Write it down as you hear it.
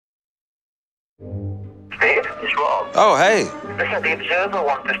Steve, it's Rob. Oh, hey. Listen, the Observer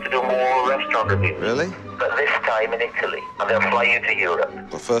wants us to do more restaurant reviews. Really? But this time in Italy. And they'll fly you to Europe.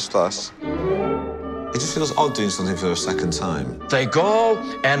 Well, first class. It just feels odd doing something for a second time. They go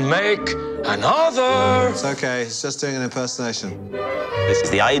and make another. It's okay, it's just doing an impersonation. This is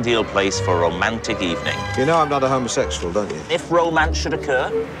the ideal place for a romantic evening. You know I'm not a homosexual, don't you? If romance should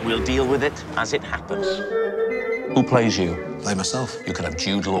occur, we'll deal with it as it happens. Who plays you? Play myself. You could have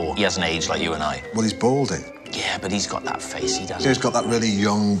Jude Law. He hasn't aged like you and I. Well, he's balding. Yeah, but he's got that face, he doesn't. He's got that really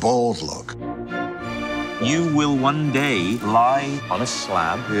young, bald look. You will one day lie on a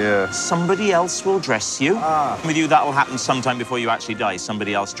slab. Yeah. Somebody else will dress you. With you, that'll happen sometime before you actually die.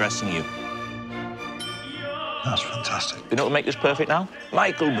 Somebody else dressing you. That's fantastic. You know what will make this perfect now?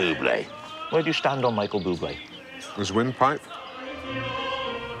 Michael Bublé. Where do you stand on Michael Bublé? His windpipe.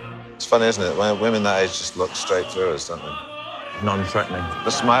 It's funny, isn't it? When women that age just look straight through us, don't they? Non-threatening.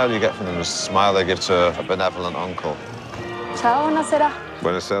 The smile you get from them is the smile they give to a benevolent uncle. Ciao, buonasera.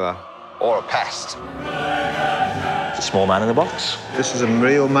 Buonasera. Or a pest. The small man in the box. This is a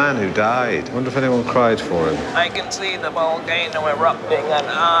real man who died. I wonder if anyone cried for him. I can see the volcano erupting and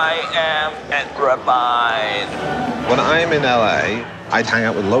I am petrified. When I'm in LA, I'd hang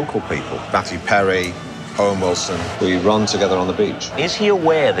out with local people. Matthew Perry, Owen Wilson. We run together on the beach. Is he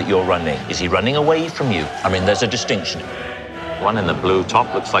aware that you're running? Is he running away from you? I mean, there's a distinction. One in the blue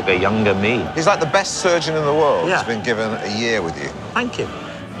top looks like a younger me. He's like the best surgeon in the world. Yeah. He's been given a year with you. Thank you.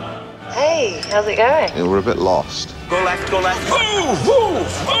 Hey, how's it going? Yeah, we're a bit lost. Go left, go left. Move, move,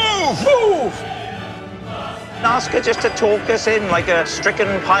 move, move. Ask her just to talk us in like a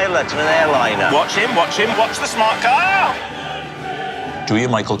stricken pilot in an airliner. Watch him, watch the smart car. Do you,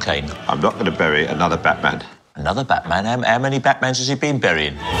 Michael Caine? I'm not going to bury another Batman. Another Batman? How many Batmans has he been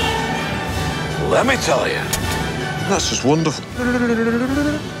burying? Let me tell you. That's just wonderful.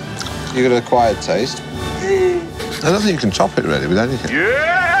 You got an acquired taste. I don't think you can top it, really, with anything.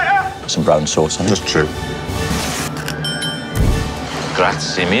 Yeah! Some brown sauce on it. That's true.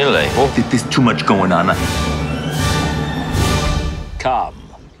 Grazie mille. Oh, there's too much going on. Come.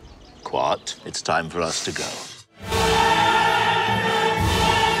 Quat, it's time for us to go.